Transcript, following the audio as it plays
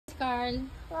Carl.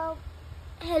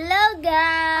 Hello,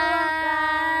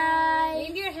 guys.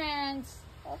 Wave your hands.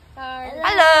 Carl.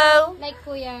 Hello. Like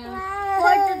Kuya.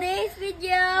 For today's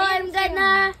video, I'm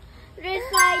gonna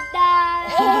recite the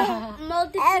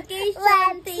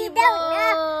multiplication table.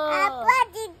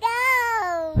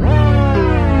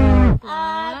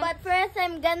 But first,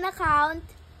 I'm gonna count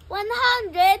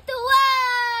 100 to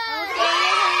 1. Okay.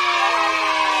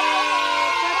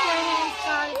 Clap your hands,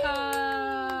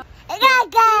 Carl.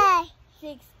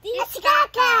 60,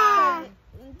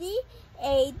 70,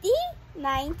 80,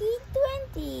 90,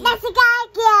 20.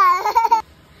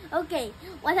 Okay,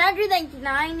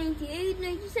 199, 98,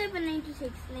 97,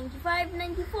 96, 95,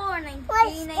 94,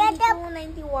 93, 92,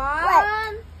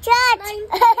 91,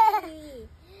 90,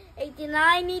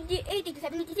 89, 88,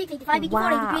 87, 86, 85, 84,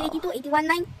 83, 82, 81,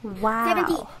 90,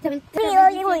 70, 73,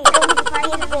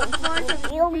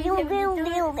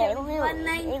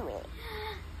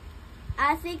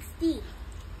 60,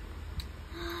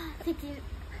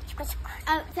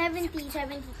 70,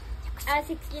 70,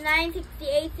 69,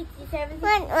 68, 67,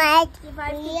 65,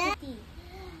 60,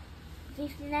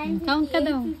 59, 58,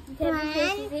 57,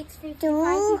 56,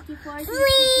 55, 54,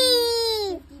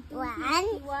 52,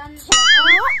 51,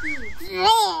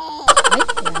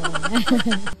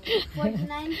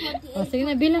 49, 48, Sige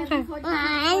na, bilang ka.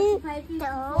 45,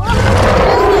 54.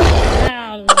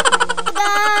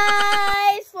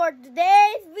 Guys, for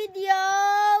today's video,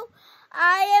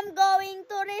 I am going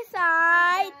to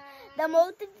recite the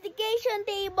multiplication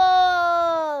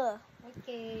table.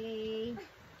 Okay.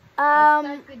 Um,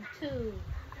 Start with 2.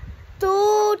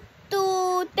 2 to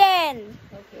 10.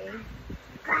 Okay.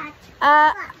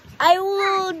 I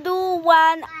will do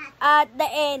 1 at the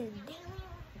end.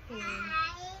 Okay.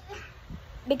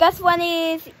 Because 1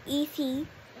 is easy,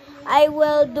 I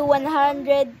will do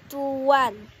 100 to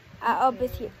 1.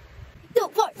 Opposite. 2,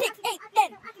 4, 6, 8,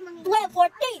 10, 12,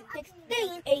 14,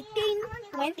 16, 18,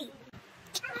 20.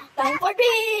 Time for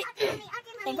 3.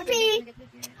 Time for 3.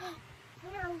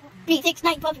 3, 6,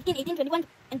 9, 12, 15, 18, 21,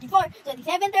 24,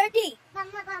 27, 30. Time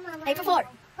for 4.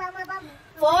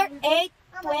 4,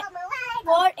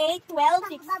 8, 12,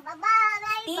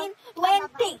 16,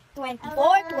 20,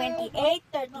 24, 28,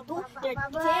 32,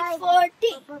 36, 40.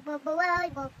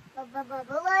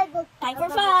 Time for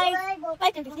 5.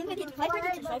 5, 10, 15, 20, 25, 30,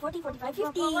 35, 40, 45,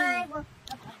 50.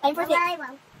 Time for 6.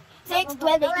 6,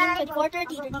 12, 18, 24,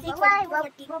 30, 36, 42,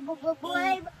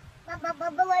 40,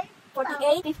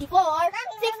 48, 54,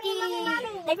 60.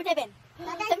 Time for 7.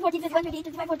 7, 14, 51, 28,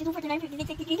 25, 42, 49, 56,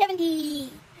 63, 70.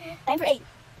 Time for 8.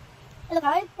 Hello,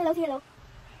 Carl. Hello, say hello.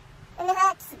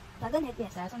 Gaganit,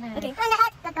 yes. Okay.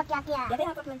 Dati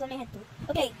hapot man my head too.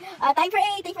 Okay. Time for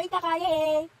 8. Time for 8 kaya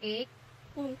eh. 8.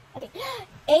 Okay.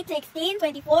 8, 16,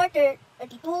 24,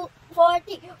 32,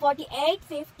 40, 48,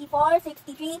 54,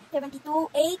 63, 72,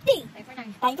 80. Time for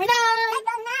 9. Time for 9.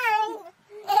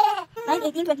 9,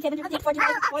 18, 27, 28,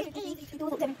 49, 54, 53,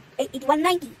 62, 7, 8, 81,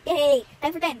 90. Yay.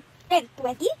 Time for 10. 10,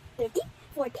 20, 30,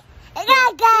 40.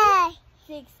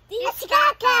 60,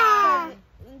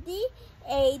 70,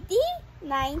 80,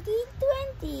 90,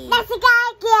 20.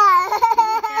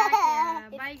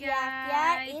 Bye, Yeah,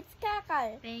 guys. it's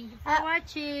Kakal. Thank you for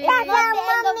watching. It's not the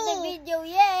end of the video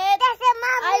yet. I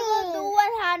will do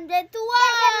 100 to 1.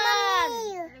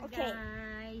 Okay.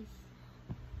 Guys.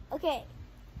 Okay.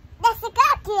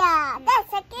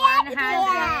 100.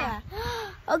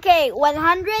 Okay,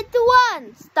 100 to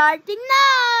 1. Starting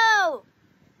now.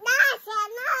 No,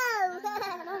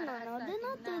 do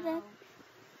not do that.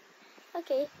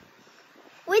 Okay.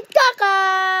 With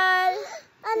Kakal.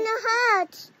 On the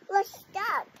heart. Let's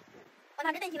start.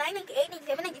 199, 98,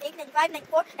 97, 98, 95,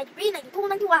 94, 93, 92,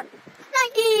 91,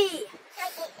 90.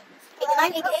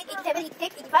 89, 88, 87,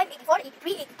 86, 85, 84,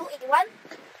 83, 82, 81,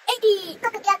 80.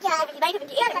 79,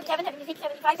 78, 77, 76,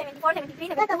 75, 74, 73,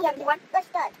 72, 71. Let's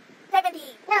start. 70.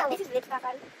 Now. This is lit,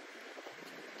 Kakal.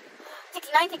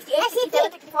 69, 68,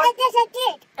 67, 64,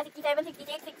 67,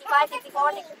 68, 65,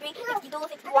 64, 63, 62,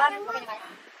 61,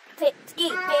 60,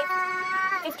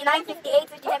 59, 58,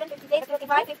 57, 56,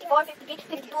 55, 54, 53,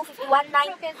 52, 51,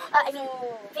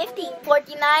 50,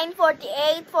 49,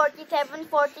 48, 47,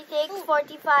 46,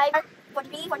 45,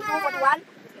 43, 42, 41,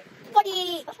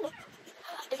 40,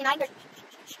 39,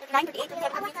 39, 38,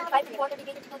 37, 35, 34,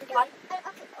 33, 32, 31,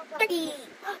 30,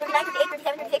 39, 38,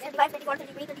 37, 36, 35, 34,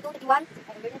 33, 32, 31,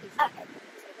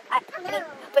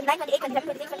 29, 28, 27,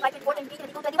 26, 25, 24, 23,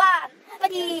 22, 21,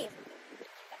 20.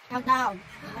 Countdown.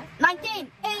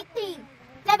 19, 18,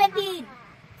 17,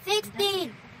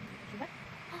 16,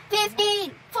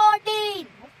 15, 14,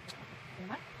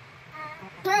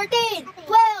 13,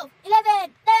 12,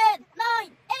 11, 10,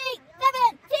 9, 8,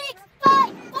 7, 6,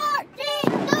 5, 4,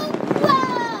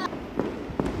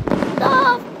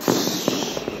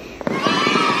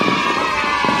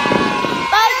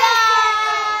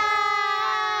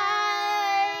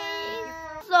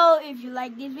 if you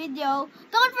like this video.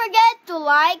 Don't forget to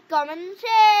like, comment, and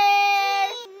share.